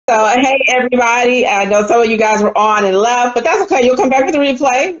So, hey, everybody. I know some of you guys were on and left, but that's okay. You'll come back with the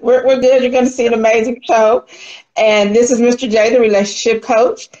replay. We're good. You're going to see an amazing show. And this is Mr. J, the relationship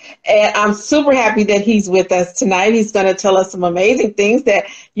coach. And I'm super happy that he's with us tonight. He's going to tell us some amazing things that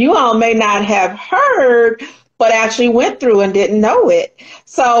you all may not have heard, but actually went through and didn't know it.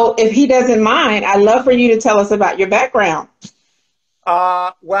 So, if he doesn't mind, I'd love for you to tell us about your background.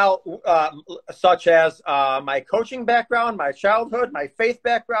 Such as my coaching background, my childhood, my faith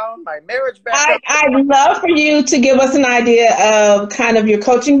background, my marriage background. I'd love for you to give us an idea of kind of your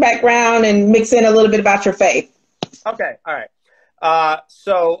coaching background and mix in a little bit about your faith. Okay, all right. I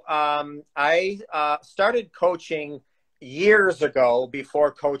started coaching years ago before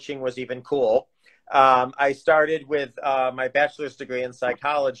coaching was even cool. I started with my bachelor's degree in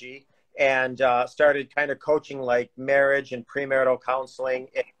psychology and started kind of coaching like marriage and premarital counseling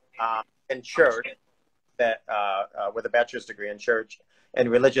in church, that with a bachelor's degree in church and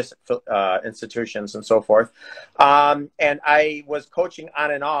religious institutions and so forth. And I was coaching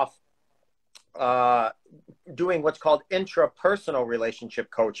on and off, doing what's called intrapersonal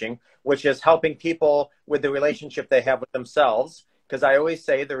relationship coaching, which is helping people with the relationship they have with themselves. Because I always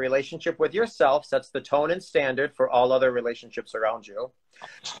say the relationship with yourself sets the tone and standard for all other relationships around you.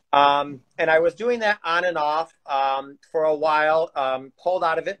 And I was doing that on and off for a while, pulled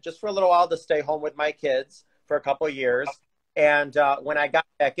out of it just for a little while to stay home with my kids for a couple of years. And when I got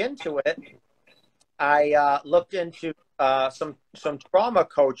back into it, I looked into some trauma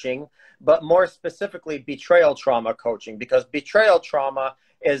coaching, but more specifically betrayal trauma coaching, because betrayal trauma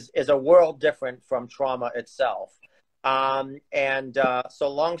is a world different from trauma itself. So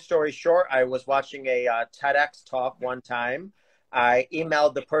long story short, I was watching a TEDx talk one time. I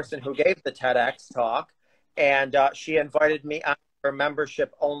emailed the person who gave the TEDx talk, and she invited me on her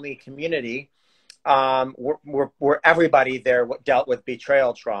membership-only community, where everybody there dealt with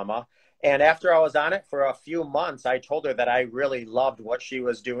betrayal trauma. And after I was on it for a few months, I told her that I really loved what she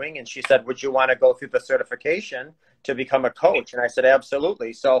was doing. And she said, would you want to go through the certification to become a coach? And I said,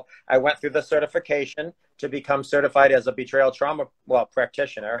 absolutely. So I went through the certification to become certified as a betrayal trauma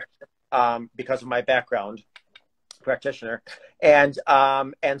practitioner, because of my background, practitioner. And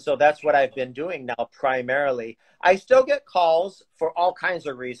so that's what I've been doing now primarily. I still get calls for all kinds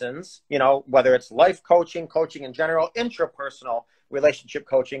of reasons, you know, whether it's life coaching, coaching in general, intrapersonal relationship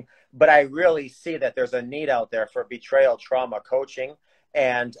coaching, but I really see that there's a need out there for betrayal trauma coaching.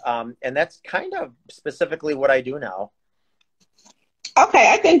 And that's kind of specifically what I do now.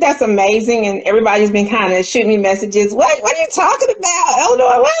 Okay, I think that's amazing, and everybody's been kind of shooting me messages. What are you talking about,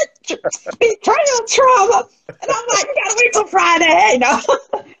 Eleanor? What? Betrayal trauma? And I'm like, you gotta wait till Friday, you know?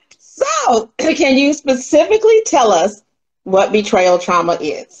 So, can you specifically tell us what betrayal trauma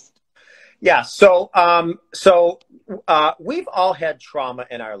is? Yeah, we've all had trauma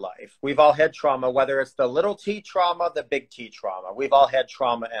in our life. We've all had trauma, whether it's the little t trauma, the big T trauma. We've all had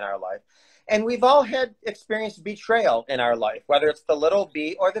trauma in our life. And we've all had experienced betrayal in our life, whether it's the little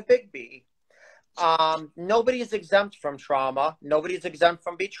b or the big B. Nobody's exempt from trauma. Nobody's exempt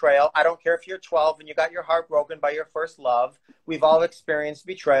from betrayal. I don't care if you're 12 and you got your heart broken by your first love. We've all experienced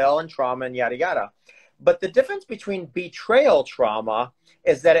betrayal and trauma and yada, yada. But the difference between betrayal trauma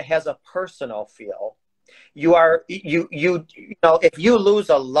is that it has a personal feel. You know, if you lose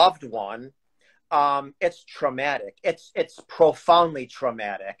a loved one, it's traumatic. It's profoundly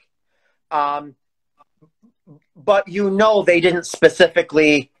traumatic. But you know they didn't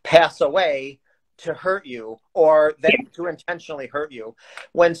specifically pass away to hurt you or to intentionally hurt you.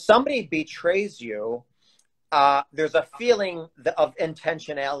 When somebody betrays you, there's a feeling of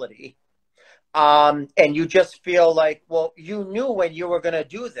intentionality. And you just feel like, well, you knew when you were going to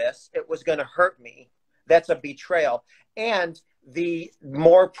do this, it was going to hurt me. That's a betrayal. And the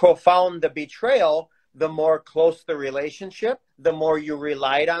more profound the betrayal, the more close the relationship, the more you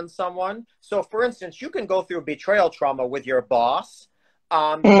relied on someone. So for instance, you can go through betrayal trauma with your boss,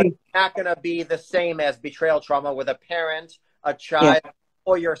 but it's not going to be the same as betrayal trauma with a parent, a child,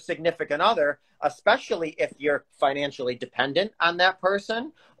 or your significant other, especially if you're financially dependent on that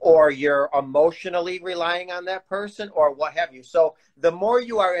person or you're emotionally relying on that person or what have you. So the more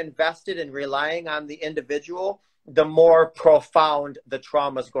you are invested in relying on the individual, the more profound the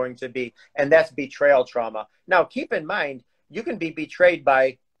trauma is going to be. And that's betrayal trauma. Now, keep in mind, you can be betrayed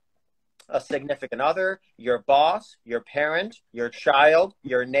by a significant other, your boss, your parent, your child,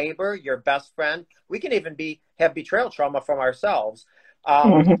 your neighbor, your best friend. We can even have betrayal trauma from ourselves.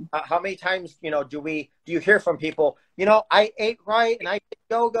 How many times, you know, do you hear from people, you know, I ate right and I did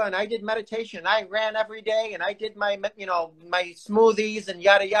yoga and I did meditation and I ran every day and I did my, you know, my smoothies and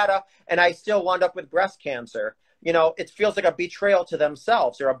yada, yada. And I still wound up with breast cancer. you know, it feels like a betrayal to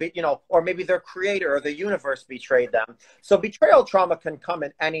themselves, or you know, or maybe their creator or the universe betrayed them. So betrayal trauma can come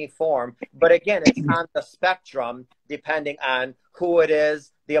in any form, but again, it's on the spectrum depending on who it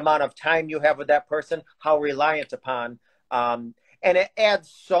is, the amount of time you have with that person, how reliant upon, and it adds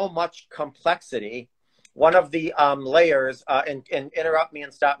so much complexity. One of the layers, and interrupt me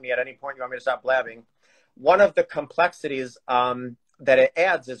and stop me at any point you want me to stop blabbing. One of the complexities that it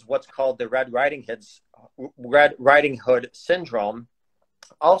adds is what's called the Red Riding Hood syndrome,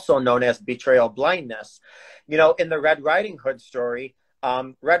 also known as betrayal blindness. You know, in the Red Riding Hood story,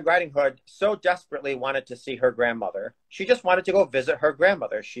 Red Riding Hood so desperately wanted to see her grandmother. She just wanted to go visit her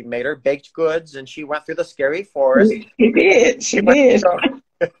grandmother. She made her baked goods and she went through the scary forest. She did. She did.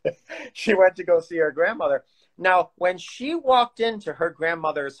 She went to go see her grandmother. Now, when she walked into her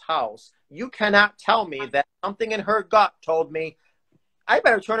grandmother's house, you cannot tell me that something in her gut told me, I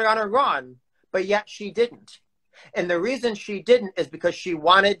better turn around and run. But yet she didn't. And the reason she didn't is because she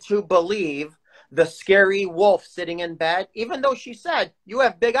wanted to believe the scary wolf sitting in bed, even though she said, you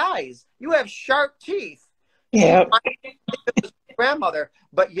have big eyes, you have sharp teeth. Yeah. Grandmother.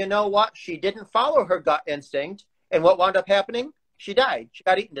 But you know what? She didn't follow her gut instinct. And what wound up happening? She died. She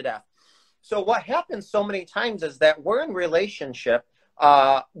got eaten to death. So what happens so many times is that we're in relationship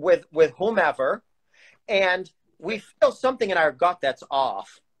with whomever, and we feel something in our gut that's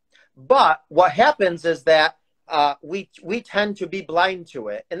off. But what happens is that we tend to be blind to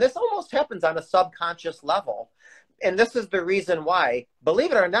it. And this almost happens on a subconscious level. And this is the reason why,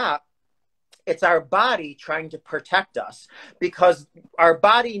 believe it or not, it's our body trying to protect us, because our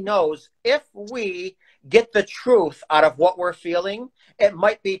body knows if we get the truth out of what we're feeling, it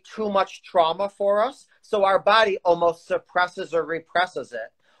might be too much trauma for us. So our body almost suppresses or represses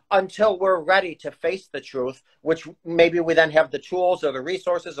it until we're ready to face the truth, which maybe we then have the tools or the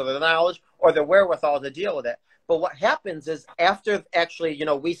resources or the knowledge or the wherewithal to deal with it. But what happens is after actually, you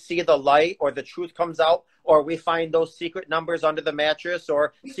know, we see the light or the truth comes out, or we find those secret numbers under the mattress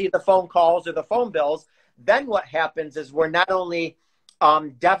or see the phone calls or the phone bills, then what happens is we're not only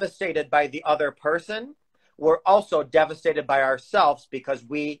devastated by the other person, we're also devastated by ourselves because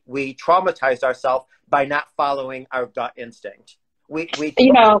we traumatized ourselves by not following our gut instinct. You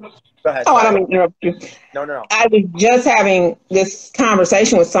know, go ahead. Oh, I don't mean to interrupt you. No. I was just having this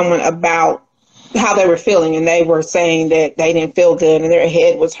conversation with someone about how they were feeling, and they were saying that they didn't feel good and their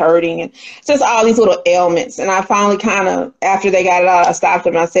head was hurting and just all these little ailments. And I finally kind of, after they got it out, I stopped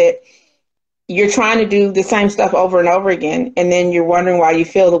them and I said, you're trying to do the same stuff over and over again, and then you're wondering why you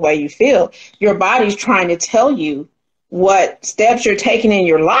feel the way you feel. Your body's trying to tell you what steps you're taking in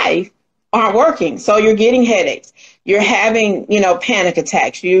your life aren't working. So you're getting headaches. You're having, you know, panic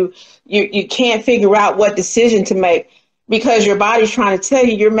attacks. You can't figure out what decision to make because your body's trying to tell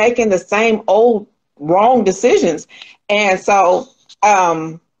you you're making the same old wrong decisions. And so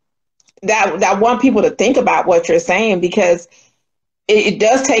that I want people to think about what you're saying, because it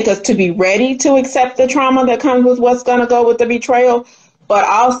does take us to be ready to accept the trauma that comes with what's going to go with the betrayal. But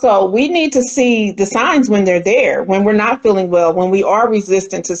also we need to see the signs when they're there, when we're not feeling well, when we are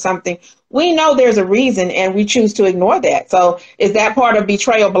resistant to something. We know there's a reason and we choose to ignore that. So is that part of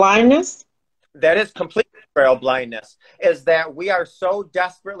betrayal blindness? That is complete betrayal blindness, is that we are so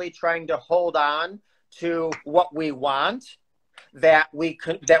desperately trying to hold on to what we want that we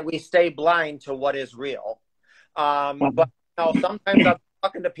stay blind to what is real. But you know, sometimes I'm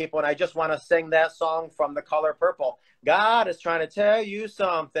talking to people and I just want to sing that song from The Color Purple. God is trying to tell you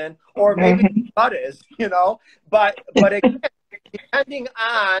something, or maybe God is, you know. But again, depending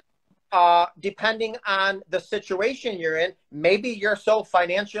on the situation you're in, maybe you're so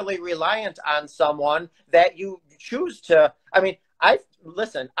financially reliant on someone that you choose to. I mean,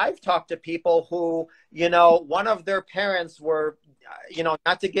 I've talked to people who, you know, one of their parents were, you know,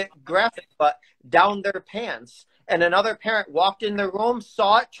 not to get graphic, but down their pants. And another parent walked in the room,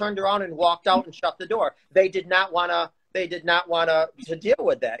 saw it, turned around and walked out and shut the door. They did not want to deal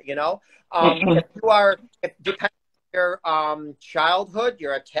with that, you know. If depending on your childhood,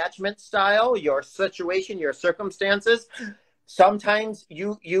 your attachment style, your situation, your circumstances, sometimes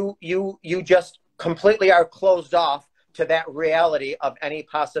you just completely are closed off to that reality of any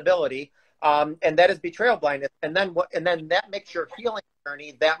possibility. And that is betrayal blindness. And then that makes your healing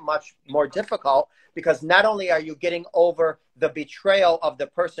journey that much more difficult, because not only are you getting over the betrayal of the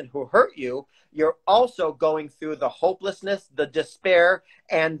person who hurt you, you're also going through the hopelessness, the despair,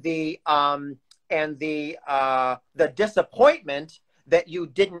 and the disappointment that you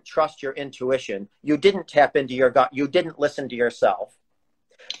didn't trust your intuition. You didn't tap into your gut. You didn't listen to yourself.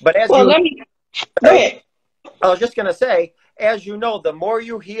 But as go ahead. I was just going to say, as you know, the more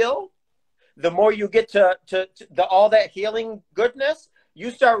you heal, the more you get to the all that healing goodness,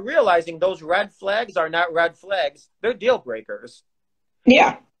 you start realizing those red flags are not red flags. They're deal breakers.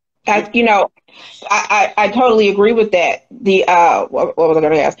 Yeah. I totally agree with that. What was I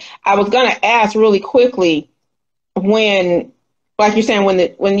going to ask? I was going to ask really quickly when, like you're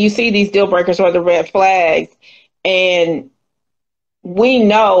saying, when you see these deal breakers or the red flags, and we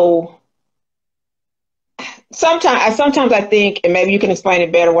know sometimes I think, and maybe you can explain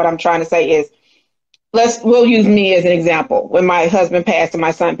it better. What I'm trying to say is, we'll use me as an example. When my husband passed and my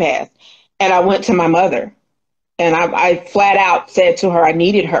son passed, and I went to my mother, and I flat out said to her I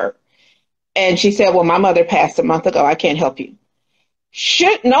needed her. And she said, well, my mother passed a month ago. I can't help you.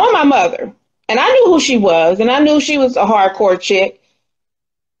 Knowing my mother, and I knew who she was, and I knew she was a hardcore chick,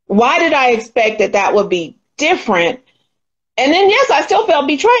 why did I expect that would be different? And then, yes, I still felt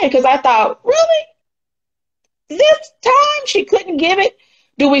betrayed because I thought, really? This time she couldn't give it?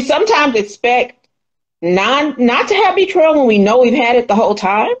 Do we sometimes expect not to have betrayal when we know we've had it the whole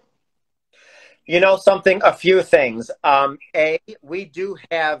time? You know something, a few things. We do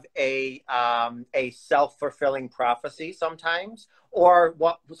have a self-fulfilling prophecy sometimes, or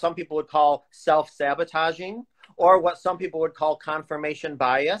what some people would call self-sabotaging, or what some people would call confirmation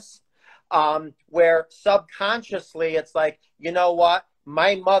bias, where subconsciously it's like, you know what,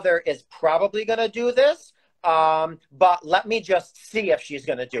 my mother is probably going to do this, but let me just see if she's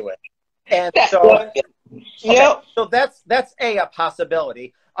going to do it. And so, yep. So that's a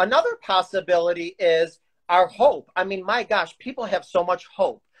possibility. Another possibility is our hope. I mean, my gosh, people have so much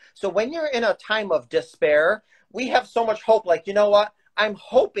hope. So when you're in a time of despair, we have so much hope. Like, you know what? I'm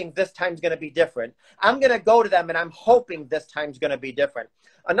hoping this time's going to be different. I'm going to go to them and I'm hoping this time's going to be different.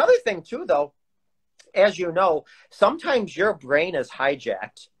 Another thing too, though, as you know, sometimes your brain is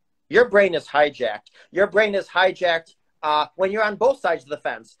hijacked. Your brain is hijacked. Your brain is hijacked when you're on both sides of the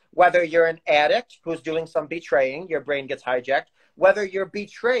fence. Whether you're an addict who's doing some betraying, your brain gets hijacked. Whether you're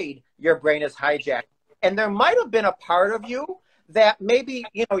betrayed, your brain is hijacked. And there might have been a part of you that maybe,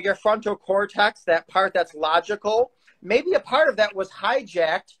 you know, your frontal cortex, that part that's logical, maybe a part of that was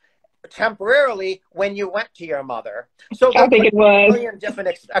hijacked temporarily when you went to your mother. So I think it was a million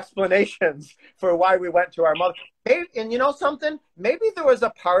different explanations for why we went to our mother. And you know something? Maybe there was a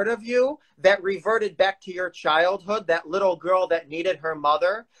part of you that reverted back to your childhood, that little girl that needed her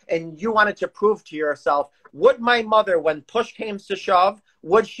mother, and you wanted to prove to yourself, would my mother, when push came to shove,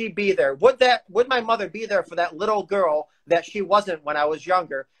 would she be there? Would my mother be there for that little girl that she wasn't when I was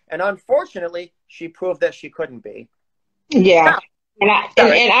younger? And unfortunately, she proved that she couldn't be. Yeah. And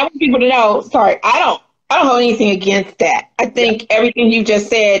I want people to know, sorry, I don't have anything against that. I think everything you just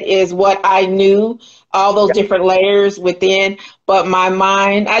said is what I knew, all those different layers within. But my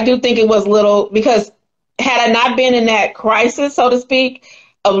mind, I do think it was little, because had I not been in that crisis, so to speak,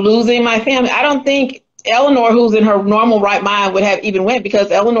 of losing my family, I don't think Eleanor, who's in her normal right mind, would have even went, because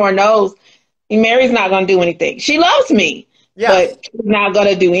Eleanor knows Mary's not going to do anything. She loves me, but she's not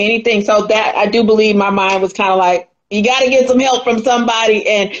going to do anything. So that, I do believe my mind was kind of like, you got to get some help from somebody.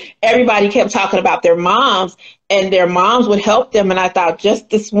 And everybody kept talking about their moms, and their moms would help them. And I thought, just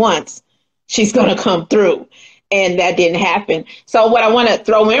this once, she's going to come through. And that didn't happen. So what I want to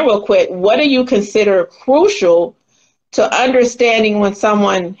throw in real quick, what do you consider crucial to understanding when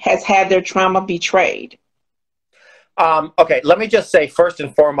someone has had their trauma betrayed? Okay, let me just say first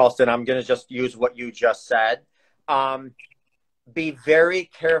and foremost, and I'm going to just use what you just said. Be very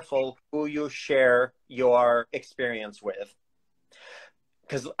careful who you share your experience with.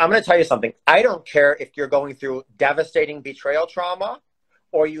 Because I'm going to tell you something. I don't care if you're going through devastating betrayal trauma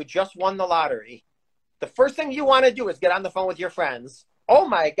or you just won the lottery. The first thing you want to do is get on the phone with your friends. Oh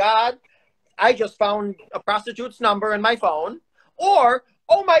my God, I just found a prostitute's number in my phone. Or,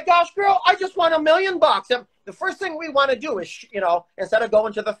 oh my gosh, girl, I just won $1 million. The first thing we want to do is, you know, instead of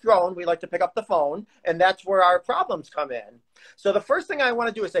going to the throne, we like to pick up the phone, and that's where our problems come in. So the first thing I want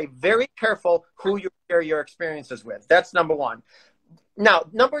to do is say, very careful who you share your experiences with. That's number one. Now,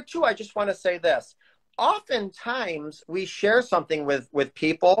 number two, I just want to say this. Oftentimes, we share something with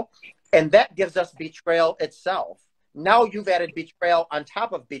people, and that gives us betrayal itself. Now you've added betrayal on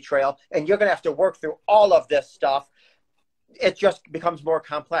top of betrayal, and you're going to have to work through all of this stuff. It just becomes more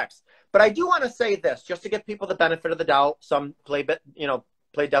complex. But I do want to say this, just to give people the benefit of the doubt. Some play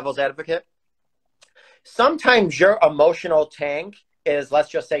devil's advocate. Sometimes your emotional tank is, let's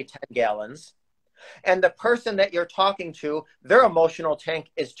just say, 10 gallons. And the person that you're talking to, their emotional tank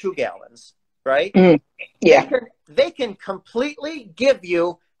is 2 gallons, right? Yeah. They can completely give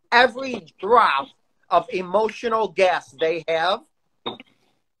you every drop of emotional gas they have,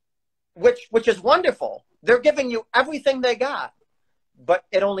 which is wonderful. They're giving you everything they got. but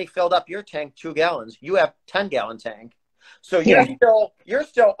it only filled up your tank 2 gallons. You have 10-gallon tank. So Yeah. you're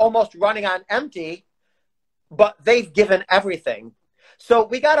still almost running on empty, but they've given everything. So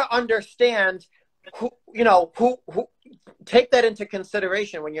we got to understand who take that into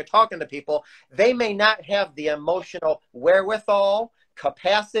consideration when you're talking to people. They may not have the emotional wherewithal,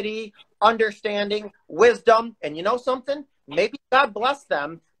 capacity, understanding, wisdom. And you know something? Maybe God bless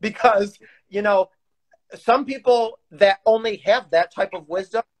them, because, some people that only have that type of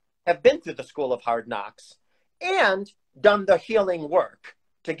wisdom have been through the school of hard knocks and done the healing work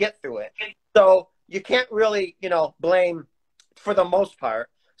to get through it. So you can't really, blame, for the most part,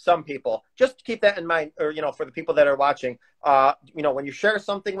 some people. Just keep that in mind, or, for the people that are watching, when you share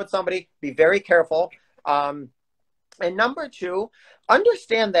something with somebody, be very careful. And number 2,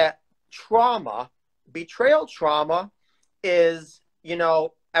 understand that betrayal trauma is,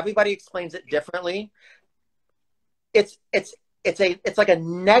 everybody explains it differently. It's like a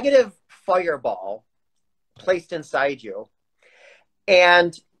negative fireball placed inside you.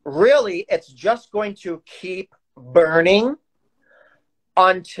 And really, it's just going to keep burning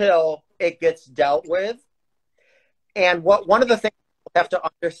until it gets dealt with. And one of the things you have to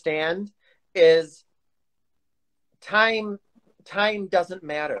understand is time doesn't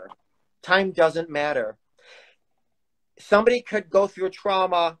matter. Time doesn't matter. Somebody could go through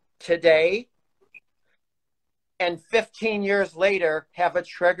trauma today and 15 years later have a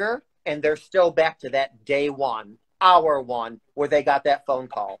trigger, and they're still back to that day 1, hour 1, where they got that phone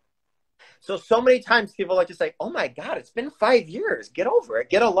call. So many times people like to say, oh my God, it's been 5 years. Get over it.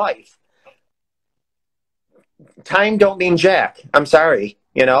 Get a life. Time don't mean jack. I'm sorry.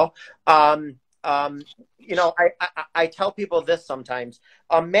 I tell people this sometimes.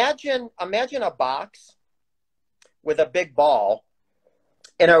 Imagine a box with a big ball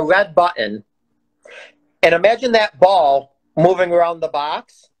and a red button. And imagine that ball moving around the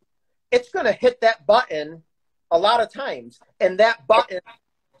box. It's going to hit that button a lot of times. And that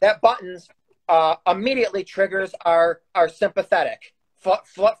button's immediately triggers our sympathetic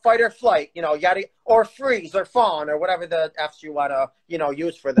fight or flight, yada, or freeze or fawn or whatever the F's you want to,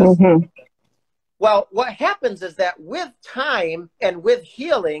 use for this. Mm-hmm. Well, what happens is that with time and with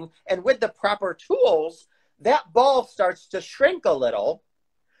healing and with the proper tools, that ball starts to shrink a little.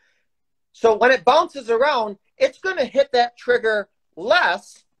 So when it bounces around, it's going to hit that trigger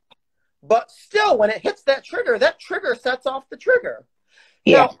less, but still when it hits that trigger sets off the trigger.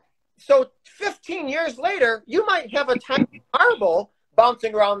 Yeah. Now, so 15 years later, you might have a tiny marble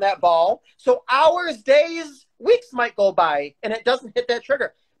bouncing around that ball. So hours, days, weeks might go by and it doesn't hit that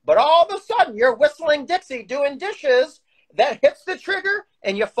trigger. But all of a sudden, you're whistling Dixie, doing dishes, that hits the trigger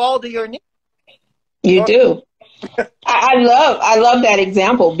and you fall to your knees. You do. I love that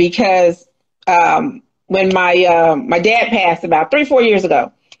example, because when my dad passed about 3-4 years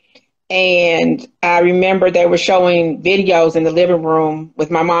ago, and I remember they were showing videos in the living room with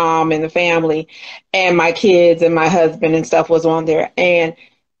my mom and the family, and my kids and my husband and stuff was on there. And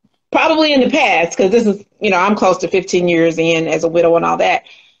probably in the past, because this is, I'm close to 15 years in as a widow and all that,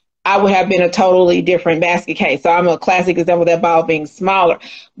 I would have been a totally different basket case. So I'm a classic example of that ball being smaller.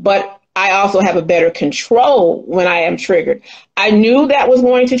 But I also have a better control when I am triggered. I knew that was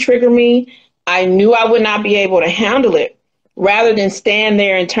going to trigger me. I knew I would not be able to handle it. Rather than stand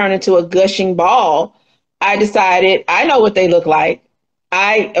there and turn into a gushing ball, I decided I know what they look like.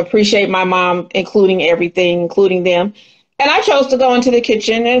 I appreciate my mom including everything, including them. And I chose to go into the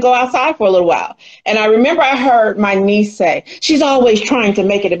kitchen and go outside for a little while. And I remember I heard my niece say, she's always trying to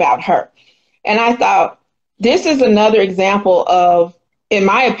make it about her. And I thought, this is another example of, in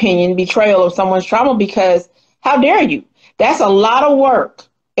my opinion, betrayal of someone's trauma, because how dare you? That's a lot of work.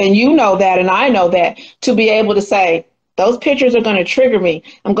 And you know that, and I know that, to be able to say, those pictures are going to trigger me.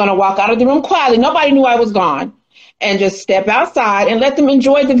 I'm going to walk out of the room quietly. Nobody knew I was gone. And just step outside and let them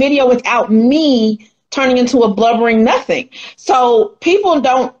enjoy the video without me turning into a blubbering nothing. So people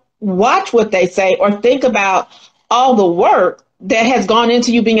don't watch what they say or think about all the work that has gone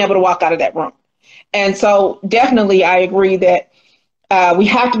into you being able to walk out of that room. And so definitely I agree that we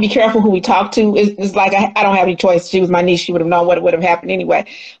have to be careful who we talk to. It's like I don't have any choice. She was my niece. She would have known what would have happened anyway.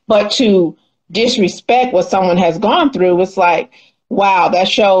 But to disrespect what someone has gone through, it's like, wow, that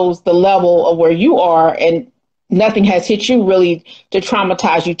shows the level of where you are, and nothing has hit you really to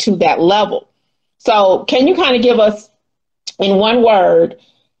traumatize you to that level. So can you kind of give us, in one word,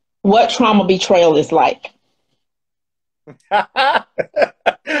 what trauma betrayal is like?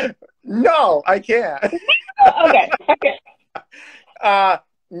 No, I can't. Okay.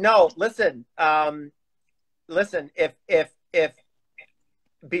 No, listen,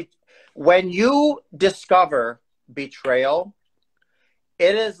 when you discover betrayal,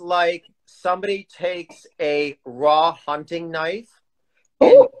 It is like somebody takes a raw hunting knife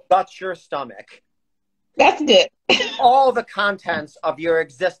and Ooh, cuts your stomach. that's good. All the contents of your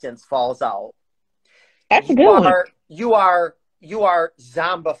existence falls out. That's a good one. You are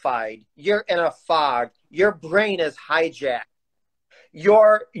zombified. You're in a fog. Your brain is hijacked.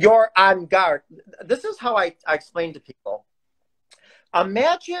 You're on guard. This is how I explain to people.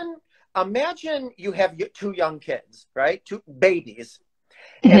 Imagine you have two young kids, right? Two babies.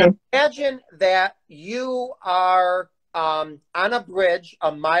 And Mhm. imagine that you are on a bridge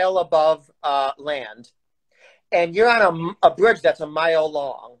a mile above land, and you're on a bridge that's a mile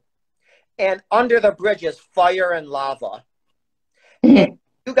long, and under the bridge is fire and lava. And Mhm.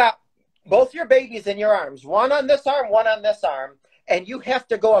 you got both your babies in your arms, one on this arm, one on this arm, and you have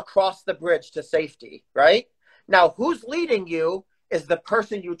to go across the bridge to safety, right? Now, who's leading you is the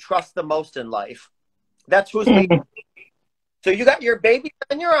person you trust the most in life. That's who's leading. Mhm. So you got your baby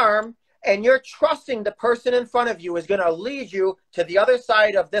on your arm, and you're trusting the person in front of you is going to lead you to the other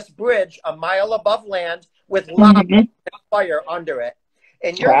side of this bridge a mile above land with lava Mhm. and fire under it.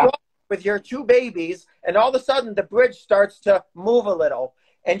 And you're Wow. walking with your two babies, and all of a sudden the bridge starts to move a little.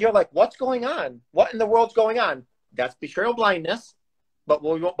 And you're like, what's going on? What in the world's going on? That's betrayal blindness. But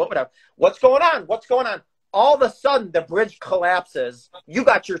whatever. What's going on? What's going on? All of a sudden, the bridge collapses. You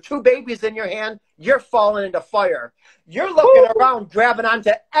got your two babies in your hand. You're falling into fire. You're looking Ooh. around, grabbing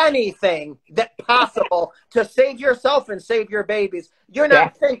onto anything that possible to save yourself and save your babies. You're Yeah.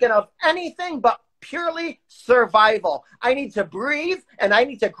 not thinking of anything but purely survival. I need to breathe and I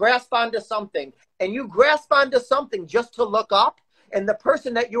need to grasp onto something. And you grasp onto something just to look up. And the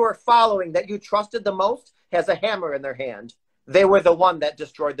person that you were following, that you trusted the most, has a hammer in their hand. They were the one that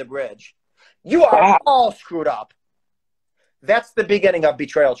destroyed the bridge. You are Wow. all screwed up. That's the beginning of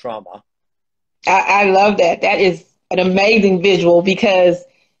betrayal trauma. I love that. That is an amazing visual because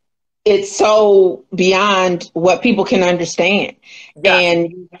it's so beyond what people can understand. Yes.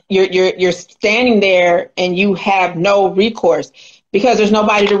 And you're standing there and you have no recourse because there's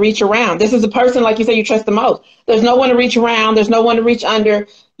nobody to reach around. This is a person, like you said, you trust the most. There's no one to reach around. There's no one to reach under.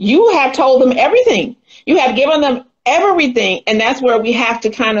 You have told them everything. You have given them everything. And that's where we have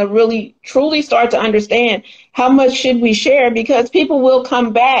to kind of really truly start to understand how much should we share, because people will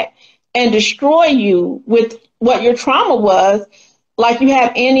come back and destroy you with what your trauma was. Like you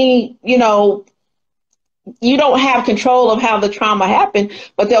have any, you don't have control of how the trauma happened,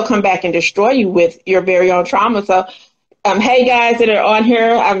 but they'll come back and destroy you with your very own trauma. So, hey guys that are on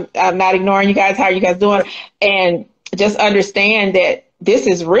here, I'm not ignoring you guys. How are you guys doing? And just understand that this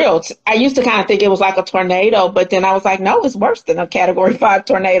is real. I used to kind of think it was like a tornado, but then I was like, no, it's worse than a Category 5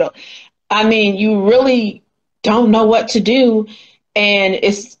 tornado. I mean, you really don't know what to do, and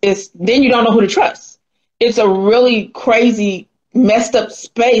it's then you don't know who to trust. It's a really crazy, messed up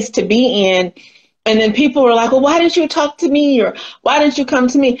space to be in. And then people were like, well, why didn't you talk to me? Or why didn't you come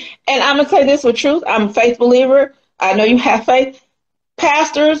to me? And I'm going to say this with truth. I'm a faith believer. I know you have faith.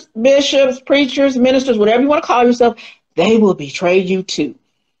 Pastors, bishops, preachers, ministers, whatever you want to call yourself, they will betray you too.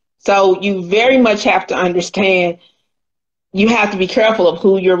 So you very much have to understand, you have to be careful of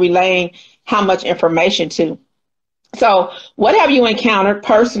who you're relaying how much information to. So what have you encountered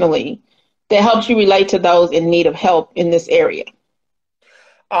personally that helps you relate to those in need of help in this area?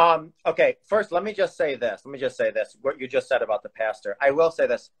 Okay. First, let me just say this. What you just said about the pastor. I will say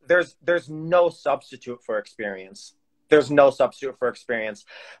this. There's no substitute for experience. There's no substitute for experience.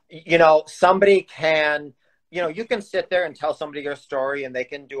 Somebody can, you can sit there and tell somebody your story and they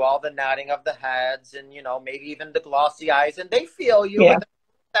can do all the nodding of the heads and, maybe even the glossy eyes, and they feel you Yeah. and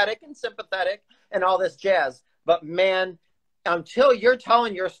they're empathetic and sympathetic and all this jazz. But man, until you're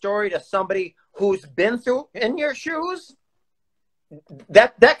telling your story to somebody who's been through in your shoes,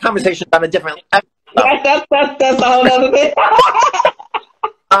 that conversation's on a different level. Yeah, that's a whole other thing.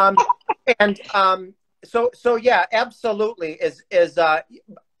 Um, so yeah, absolutely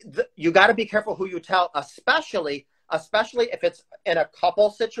you got to be careful who you tell, especially if it's in a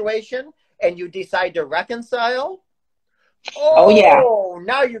couple situation and you decide to reconcile. Oh yeah. Oh,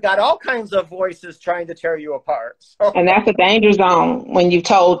 now you got all kinds of voices trying to tear you apart. So, And that's a danger zone when you've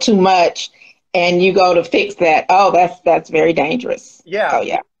told too much and you go to fix that. Oh, that's very dangerous. yeah. Oh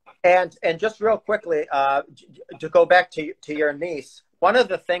yeah. And just real quickly, to go back to your niece, one of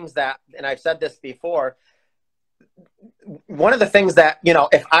the things that, and I've said this before, one of the things that,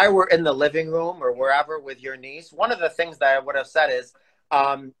 if I were in the living room or wherever with your niece, one of the things that I would have said is,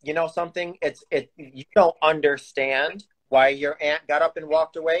 something, you don't understand why your aunt got up and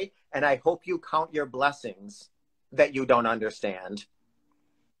walked away, and I hope you count your blessings that you don't understand.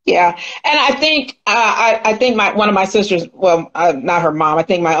 Yeah, and I think I think my one of my sisters, well, not her mom. I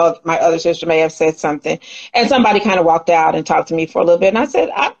think my other sister may have said something, and somebody kind of walked out and talked to me for a little bit, and I said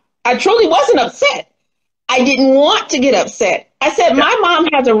I truly wasn't upset. I didn't want to get upset. I said Yeah. my mom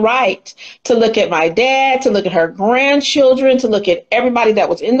has a right to look at my dad, to look at her grandchildren, to look at everybody that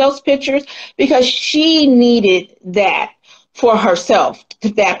was in those pictures because she needed that for herself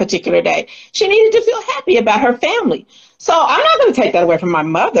that particular day. She needed to feel happy about her family. So I'm not going to take that away from my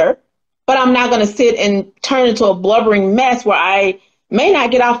mother, but I'm not going to sit and turn into a blubbering mess where I may not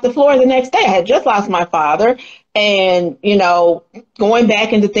get off the floor the next day. I had just lost my father and, going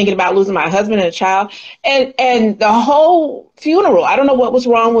back into thinking about losing my husband and a child and the whole funeral. I don't know what was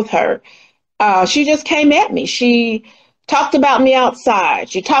wrong with her. She just came at me. She talked about me outside.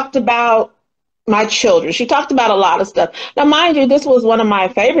 She talked about my children. She talked about a lot of stuff. Now, mind you, this was one of my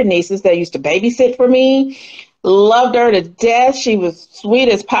favorite nieces that used to babysit for me. Loved her to death. She was sweet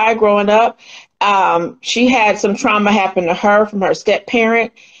as pie growing up. She had some trauma happen to her from her step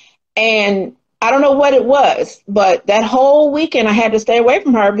parent. And I don't know what it was, but that whole weekend I had to stay away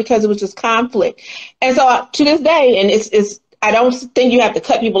from her because it was just conflict. And so to this day, and it's I don't think you have to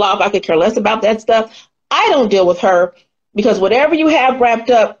cut people off. I could care less about that stuff. I don't deal with her because whatever you have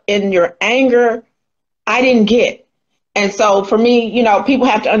wrapped up in your anger, I didn't get. And so for me, people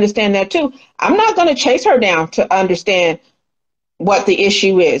have to understand that too. I'm not going to chase her down to understand what the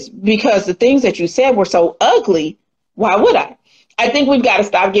issue is because the things that you said were so ugly. Why would I? I think we've got to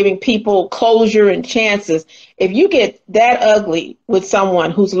stop giving people closure and chances. If you get that ugly with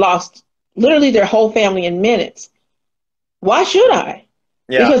someone who's lost literally their whole family in minutes, why should I?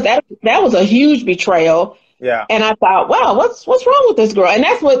 Yeah. Because that was a huge betrayal. Yeah. And I thought, wow, what's wrong with this girl? And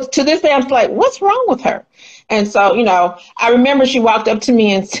that's what to this day I'm like, what's wrong with her? And so, I remember she walked up to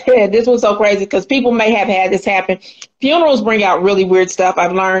me and said, this was so crazy because people may have had this happen. Funerals bring out really weird stuff,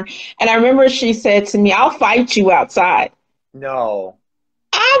 I've learned. And I remember she said to me, I'll fight you outside. No.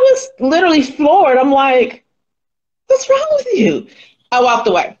 I was literally floored. I'm like, what's wrong with you? I walked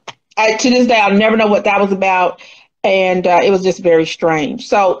away. To this day, I'll never know what that was about. And it was just very strange.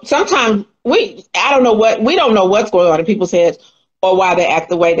 So sometimes we don't know what's going on in people's heads or why they act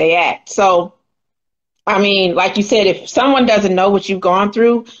the way they act. So, I mean, like you said, if someone doesn't know what you've gone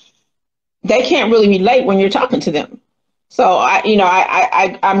through, they can't really relate when you're talking to them. So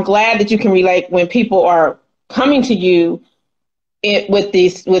I'm glad that you can relate when people are coming to you with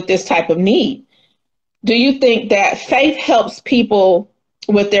this type of need. Do you think that faith helps people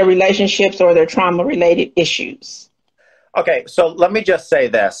with their relationships or their trauma related issues? Okay, so let me just say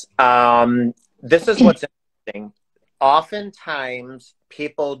this. This is what's interesting. Oftentimes,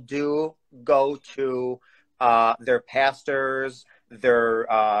 people do go to their pastors,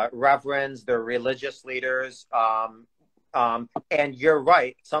 their reverends, their religious leaders, and you're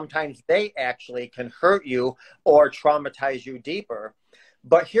right. Sometimes they actually can hurt you or traumatize you deeper.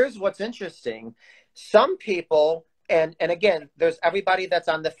 But here's what's interesting. Some people, and again, there's everybody that's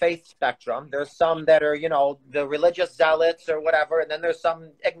on the faith spectrum. There's some that are, the religious zealots or whatever, and then there's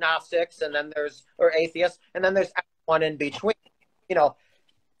some agnostics, and then or atheists, and then there's everyone in between.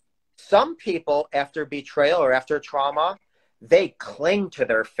 Some people after betrayal or after trauma, they cling to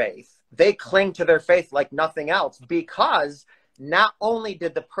their faith. They cling to their faith like nothing else because not only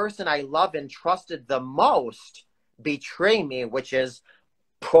did the person I love and trusted the most betray me, which is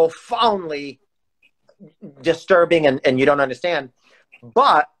profoundly disturbing and you don't understand,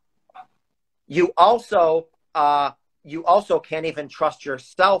 but you also can't even trust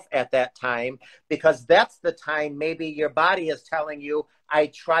yourself at that time because that's the time maybe your body is telling you, I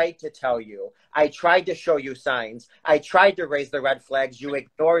tried to tell you, I tried to show you signs, I tried to raise the red flags, you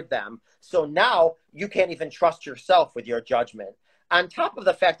ignored them. So now you can't even trust yourself with your judgment. On top of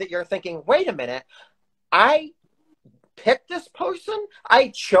the fact that you're thinking, wait a minute, I picked this person, I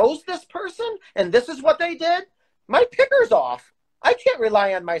chose this person, and this is what they did? My picker's off. I can't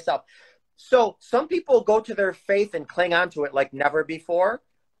rely on myself. So some people go to their faith and cling on to it like never before.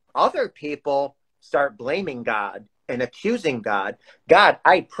 Other people start blaming God and accusing God. God,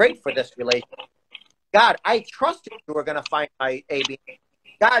 I prayed for this relationship. God, I trusted you were going to find my AB.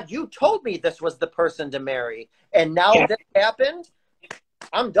 God, you told me this was the person to marry. And now Yeah. this happened.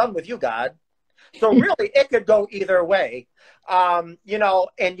 I'm done with you, God. So really, it could go either way, and you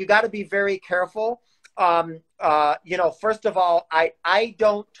got to be very careful. First of all, I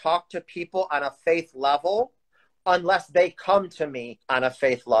don't talk to people on a faith level unless they come to me on a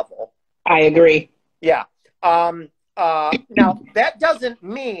faith level. I agree. Yeah. Now that doesn't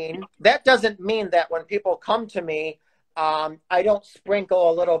mean that when people come to me, I don't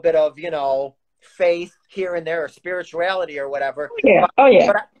sprinkle a little bit of, faith here and there or spirituality or whatever. Yeah. Oh,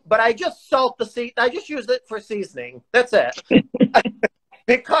 yeah. But I just salt the seed. I just use it for seasoning. That's it.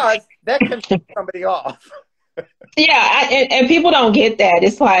 Because that can put somebody off. Yeah, and people don't get that.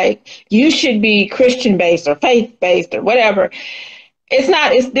 It's like you should be Christian based or faith based or whatever. It's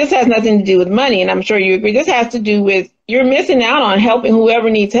not. This has nothing to do with money, and I'm sure you agree. This has to do with you're missing out on helping whoever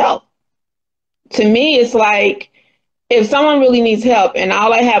needs help. To me, it's like if someone really needs help, and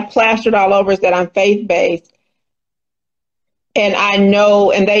all I have plastered all over is that I'm faith based, and I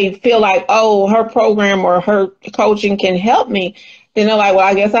know, and they feel like, oh, her program or her coaching can help me, then they're like, well,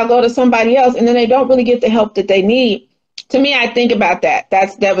 I guess I'll go to somebody else. And then they don't really get the help that they need. To me, I think about that.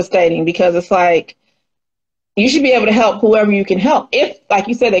 That's devastating because it's like, you should be able to help whoever you can help. If, like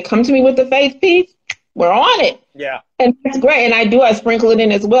you said, they come to me with the faith piece, we're on it. Yeah. And that's great. And I sprinkle it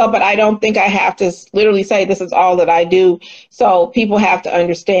in as well, but I don't think I have to literally say this is all that I do. So people have to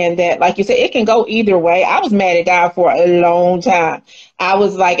understand that, like you said, it can go either way. I was mad at God for a long time. I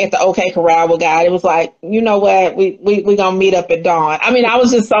was like at the OK Corral with God. It was like, you know what? We gonna meet up at dawn. I mean, I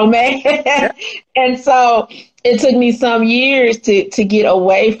was just so mad. And so it took me some years to get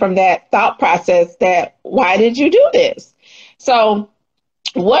away from that thought process that, why did you do this? So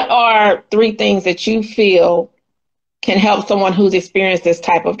what are 3 things that you feel can help someone who's experienced this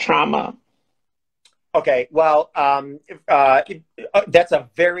type of trauma? Okay, well, that's a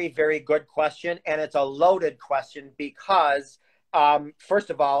very, very good question. And it's a loaded question because, first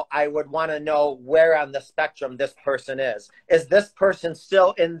of all, I would want to know where on the spectrum this person is. Is this person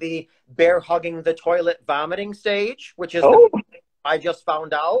still in the bear hugging the toilet vomiting stage, which is I just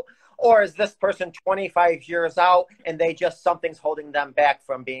found out? Or is this person 25 years out and something's holding them back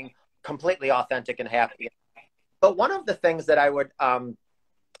from being completely authentic and happy? But one of the things that I would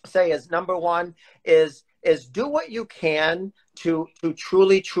say is, number one, is do what you can to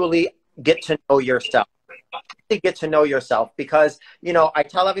truly, truly get to know yourself. Get to know yourself because, you know, I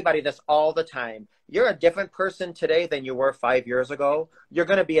tell everybody this all the time. You're a different person today than you were 5 years ago. You're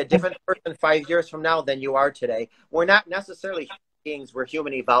going to be a different person 5 years from now than you are today. We're not necessarily human beings. We're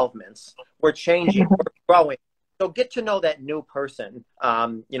human evolvements. We're changing. We're growing. So get to know that new person,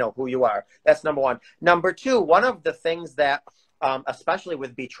 you know, who you are. That's number one. Number two, one of the things that, especially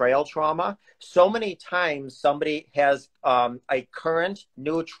with betrayal trauma, so many times somebody has a current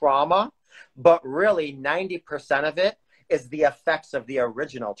new trauma, but really 90% of it is the effects of the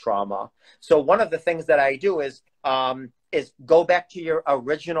original trauma. So one of the things that I do is go back to your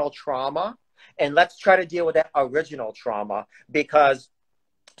original trauma and let's try to deal with that original trauma, because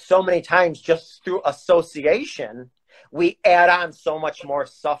so many times just through association, we add on so much more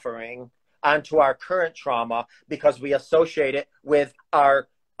suffering onto our current trauma because we associate it with our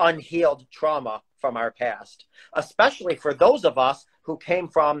unhealed trauma from our past, especially for those of us who came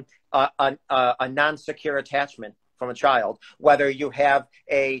from a non-secure attachment from a child, whether you have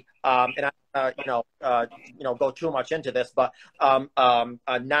a, and I, go too much into this, but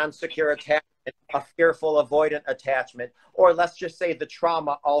a non-secure attachment, a fearful avoidant attachment, or let's just say the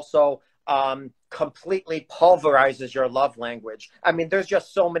trauma also completely pulverizes your love language. I mean, there's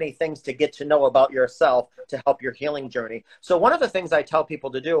just so many things to get to know about yourself to help your healing journey. So one of the things I tell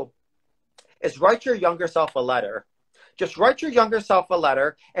people to do is write your younger self a letter. Just write your younger self a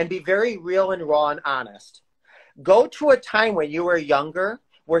letter and be very real and raw and honest. Go to a time when you were younger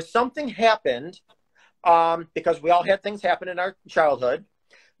where something happened, because we all had things happen in our childhood.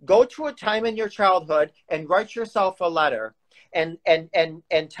 Go to a time in your childhood and write yourself a letter and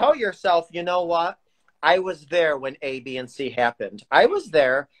tell yourself, you know what? I was there when A, B, and C happened. I was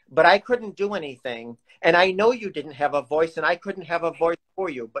there, but I couldn't do anything. And I know you didn't have a voice and I couldn't have a voice for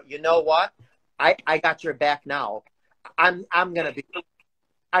you. But you know what? I got your back now. I'm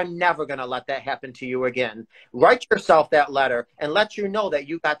never going to let that happen to you again. Write yourself that letter and let you know that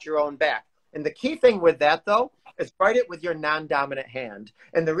you got your own back. And the key thing with that, though, is write it with your non-dominant hand.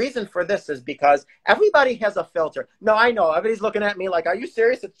 And the reason for this is because everybody has a filter. No, I know. Everybody's looking at me like, are you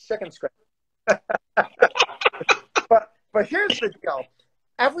serious? It's chicken script. But here's the deal.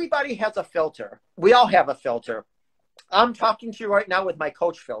 Everybody has a filter. We all have a filter. I'm talking to you right now with my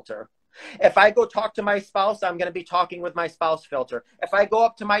coach filter. If I go talk to my spouse, I'm going to be talking with my spouse filter. If I go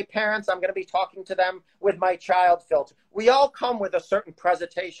up to my parents, I'm going to be talking to them with my child filter. We all come with a certain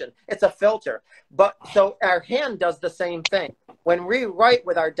presentation. It's a filter. But so our hand does the same thing. When we write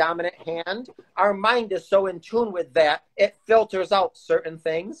with our dominant hand, our mind is so in tune with that, it filters out certain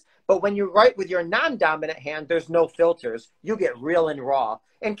things. But when you write with your non-dominant hand, there's no filters. You get real and raw.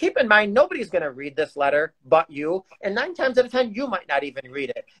 And keep in mind, nobody's going to read this letter but you. And 9 times out of 10, you might not even read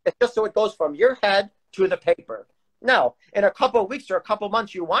it. It's just so it goes from your head to the paper. Now, in a couple of weeks or a couple of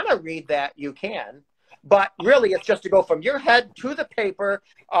months, you want to read that, you can. But really, it's just to go from your head to the paper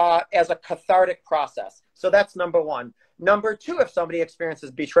as a cathartic process. So that's number one. Number two, if somebody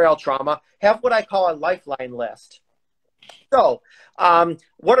experiences betrayal trauma, have what I call a lifeline list. So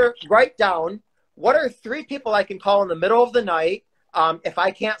write down, what are 3 people I can call in the middle of the night if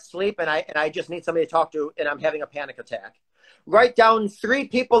I can't sleep and I just need somebody to talk to and I'm having a panic attack? Write down 3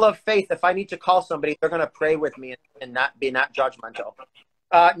 people of faith if I need to call somebody, they're going to pray with me and not judgmental.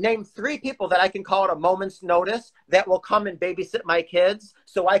 Name 3 people that I can call at a moment's notice that will come and babysit my kids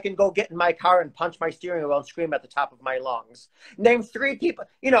so I can go get in my car and punch my steering wheel and scream at the top of my lungs. Name 3 people,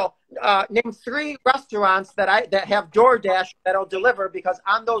 name 3 restaurants that have DoorDash that'll deliver, because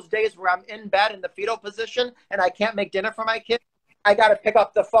on those days where I'm in bed in the fetal position and I can't make dinner for my kids, I got to pick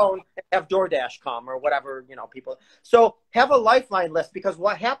up the phone and have DoorDash come or whatever, people. So have a lifeline list, because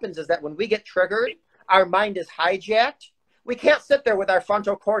what happens is that when we get triggered, our mind is hijacked. We can't sit there with our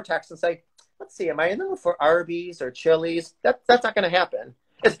frontal cortex and say, let's see, am I in the mood for Arby's or Chili's? That's not going to happen.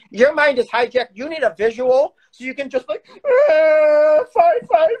 Your mind is hijacked. You need a visual so you can just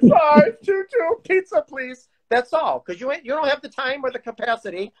 55522 pizza, please. That's all, because you don't have the time or the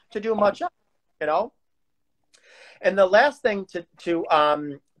capacity to do much, And the last thing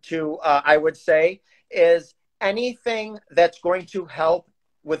I would say is anything that's going to help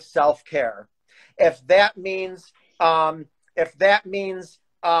with self-care. If that means some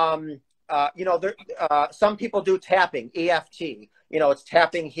people do tapping, EFT. It's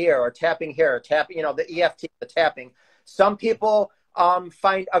tapping here or tapping here, the EFT, the tapping. Some people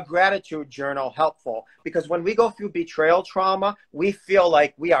find a gratitude journal helpful, because when we go through betrayal trauma, we feel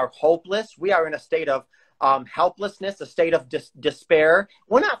like we are hopeless. We are in a state of helplessness, a state of despair.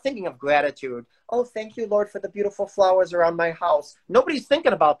 We're not thinking of gratitude. Oh, thank you, Lord, for the beautiful flowers around my house. Nobody's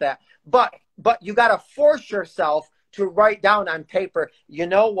thinking about that. But you got to force yourself to write down on paper, you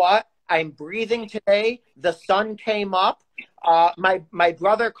know what? I'm breathing today. The sun came up. My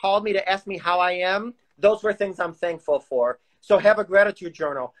brother called me to ask me how I am. Those were things I'm thankful for. So have a gratitude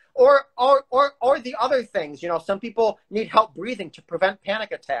journal. Or the other things, some people need help breathing to prevent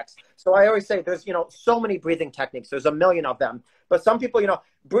panic attacks. So I always say there's, so many breathing techniques. There's a million of them. But some people,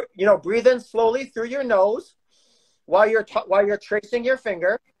 breathe in slowly through your nose while you're tracing your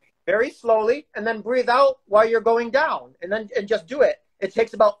finger very slowly, and then breathe out while you're going down, and just do it. It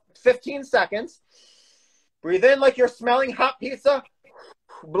takes about 15 seconds. Breathe in like you're smelling hot pizza.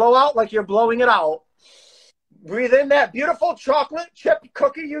 Blow out like you're blowing it out. Breathe in that beautiful chocolate chip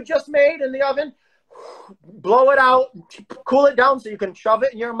cookie you just made in the oven. Blow it out, cool it down so you can shove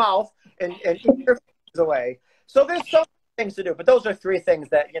it in your mouth and eat your fingers away. So there's so many things to do, but those are 3 things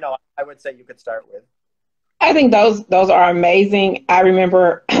that, I would say you could start with. I think those are amazing. I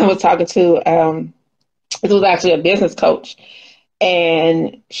remember I was talking to, it was actually a business coach,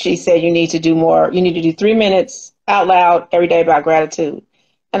 and she said, you need to do more. You need to do 3 minutes out loud every day about gratitude.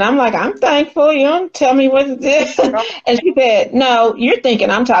 And I'm like, I'm thankful. You don't tell me what to do. And she said, no, you're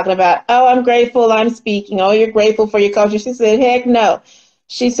thinking I'm talking about, oh, I'm grateful, I'm speaking. Oh, you're grateful for your coach. She said, heck no.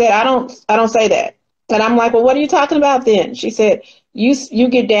 She said, I don't say that. And I'm like, well, what are you talking about then? She said, you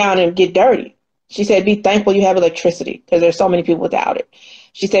get down and get dirty. She said, be thankful you have electricity, because there's so many people without it.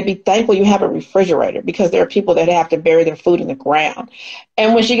 She said, be thankful you have a refrigerator, because there are people that have to bury their food in the ground.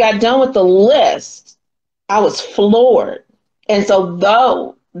 And when she got done with the list, I was floored. And so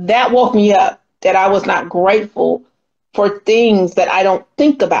though that woke me up, that I was not grateful for things that I don't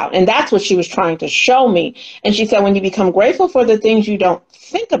think about. And that's what she was trying to show me. And she said, when you become grateful for the things you don't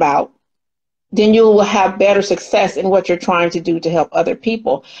think about, then you will have better success in what you're trying to do to help other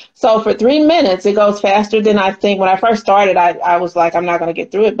people. So for 3 minutes, it goes faster than I think. When I first started, I was like, I'm not going to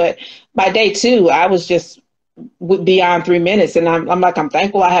get through it. But by day 2, I was just beyond 3 minutes. And I'm like, I'm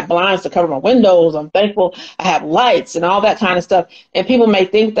thankful I have blinds to cover my windows. I'm thankful I have lights and all that kind of stuff. And people may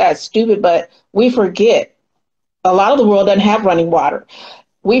think that's stupid, but we forget a lot of the world doesn't have running water.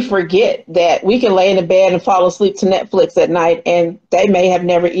 We forget that we can lay in the bed and fall asleep to Netflix at night, and they may have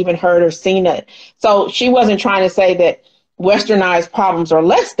never even heard or seen it. So she wasn't trying to say that westernized problems are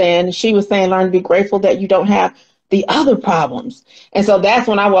less than. She was saying, learn to be grateful that you don't have the other problems. And so that's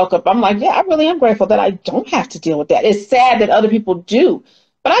when I woke up. I'm like, yeah, I really am grateful that I don't have to deal with that. It's sad that other people do,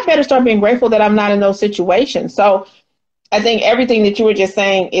 but I better start being grateful that I'm not in those situations. So I think everything that you were just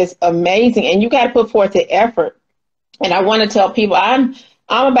saying is amazing, and you got to put forth the effort. And I want to tell people I'm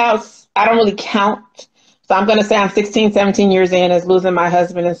about, I don't really count. So I'm going to say I'm 16, 17 years in as losing my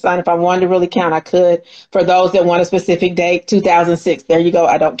husband and son. If I wanted to really count, I could. For those that want a specific date, 2006, there you go.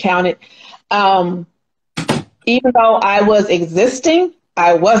 I don't count it. Even though I was existing,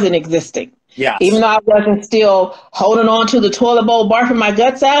 I wasn't existing. Yes. Even though I wasn't still holding on to the toilet bowl, barfing my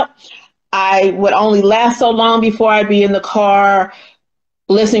guts out, I would only last so long before I'd be in the car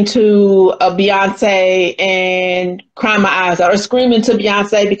listening to a Beyonce and crying my eyes out or screaming to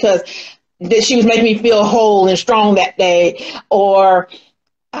Beyonce because that she was making me feel whole and strong that day. Or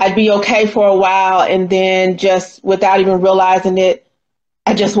I'd be okay for a while and then just without even realizing it,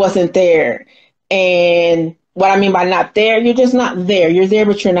 I just wasn't there. And what I mean by not there, you're just not there. You're there,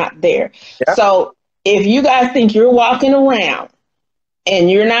 but you're not there. Yeah. So if you guys think you're walking around and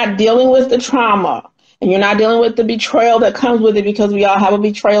you're not dealing with the trauma and you're not dealing with the betrayal that comes with it, because we all have a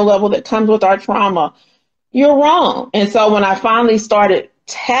betrayal level that comes with our trauma, you're wrong. And so when I finally started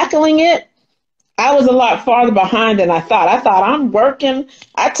tackling it, I was a lot farther behind than I thought. I thought I'm working.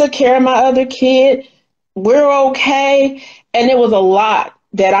 I took care of my other kid. We're okay. And it was a lot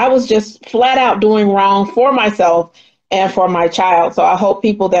that I was just flat out doing wrong for myself and for my child. So I hope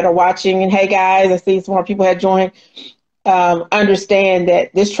people that are watching, and hey guys, I see some more people have joined, understand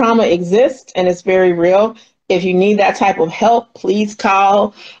that this trauma exists and it's very real. If you need that type of help, please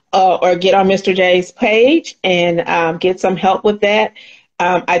call or get on Mr. J's page and get some help with that.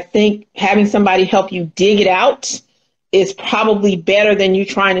 I think having somebody help you dig it out is probably better than you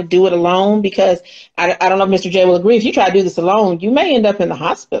trying to do it alone, because I don't know if Mr. J will agree. If you try to do this alone, you may end up in the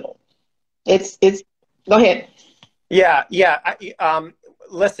hospital. It's go ahead. Yeah.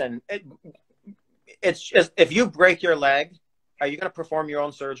 Listen, it's just, if you break your leg, are you going to perform your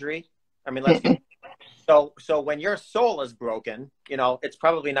own surgery? I mean, so when your soul is broken, it's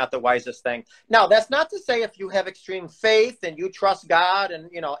probably not the wisest thing. Now, that's not to say if you have extreme faith and you trust God and,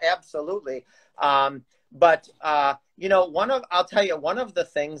 absolutely. But I'll tell you, one of the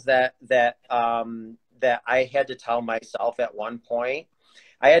things that I had to tell myself at one point,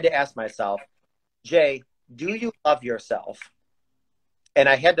 I had to ask myself, Jay, do you love yourself? And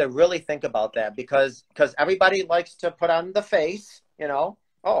I had to really think about that because everybody likes to put on the face,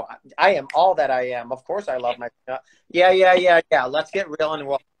 oh, I am all that I am. Of course I love myself. Yeah. Let's get real and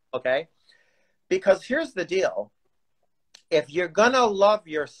raw, okay? Because here's the deal. If you're going to love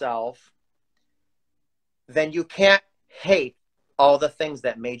yourself, then you can't hate all the things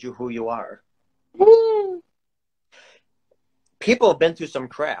that made you who you are. People have been through some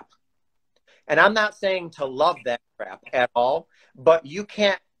crap. And I'm not saying to love that crap at all, but you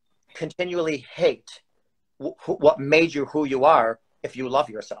can't continually hate what made you who you are if you love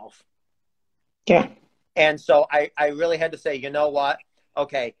yourself. Yeah. And so I really had to say, you know what?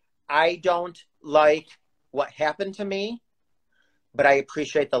 Okay, I don't like what happened to me, but I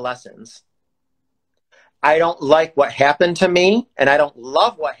appreciate the lessons. I don't like what happened to me, and I don't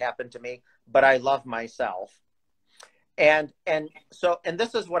love what happened to me, but I love myself. And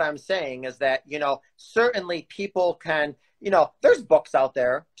this is what I'm saying is that, certainly people can, there's books out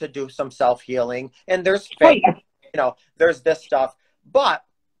there to do some self-healing, and there's faith, there's this stuff, but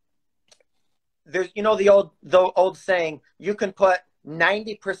there's, the old saying, you can put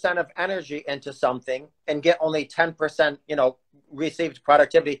 90% of energy into something and get only 10%, received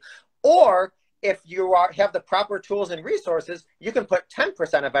productivity. Or if you have the proper tools and resources, you can put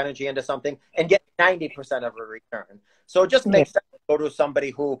 10% of energy into something and get 90% of a return. So it just makes sense to go to somebody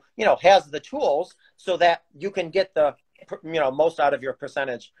who, has the tools so that you can get the, most out of your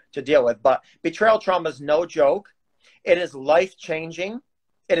percentage to deal with. But betrayal trauma is no joke. It is life-changing.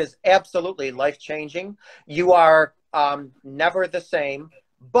 It is absolutely life-changing. You are never the same.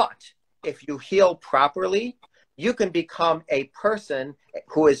 But if you heal properly, you can become a person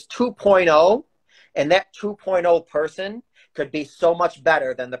who is 2.0, and that 2.0 person could be so much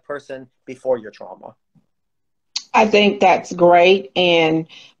better than the person before your trauma. I think that's great. And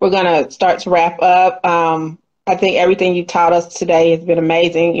we're going to start to wrap up. I think everything you taught us today has been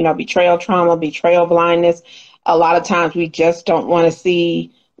amazing. Betrayal trauma, betrayal blindness. A lot of times we just don't want to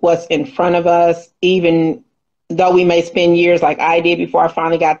see what's in front of us, even though we may spend years like I did before I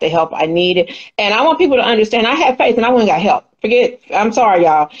finally got the help I needed. And I want people to understand I had faith and I went and got help. I'm sorry,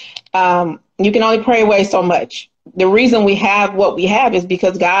 y'all. You can only pray away so much. The reason we have what we have is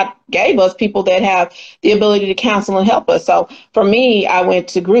because God gave us people that have the ability to counsel and help us. So for me, I went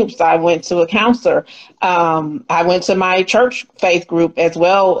to groups. I went to a counselor. I went to my church faith group as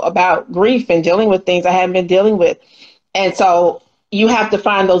well about grief and dealing with things I hadn't been dealing with. And so you have to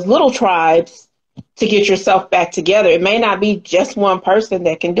find those little tribes to get yourself back together. It may not be just one person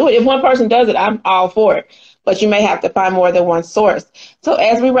that can do it. If one person does it, I'm all for it. But you may have to find more than one source. So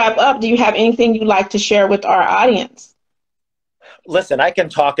as we wrap up, do you have anything you'd like to share with our audience? Listen, I can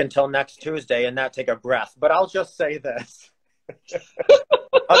talk until next Tuesday and not take a breath, but I'll just say this.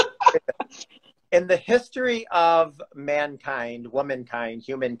 In the history of mankind, womankind,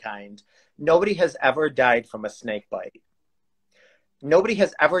 humankind, Nobody has ever died from a snake bite. Nobody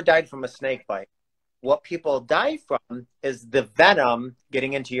has ever died from a snake bite. What people die from is the venom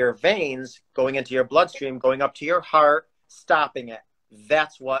getting into your veins, going into your bloodstream, going up to your heart, stopping it.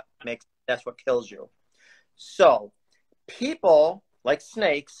 That's what kills you. So people like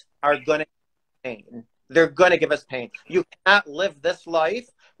snakes are going to pain. They're going to give us pain. You cannot live this life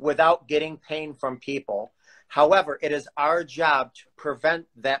without getting pain from people. However, it is our job to prevent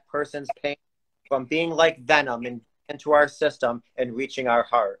that person's pain from being like venom and into our system and reaching our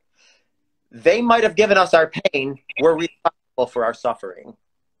heart. They might have given us our pain. We're responsible for our suffering.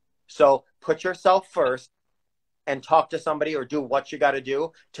 So put yourself first and talk to somebody or do what you got to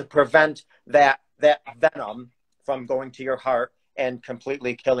do to prevent that venom from going to your heart and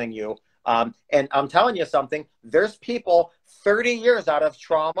completely killing you. And I'm telling you something, there's people 30 years out of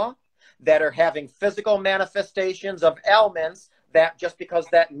trauma that are having physical manifestations of ailments that just because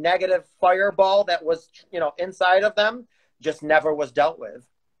that negative fireball that was, inside of them just never was dealt with.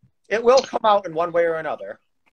 It will come out in one way or another.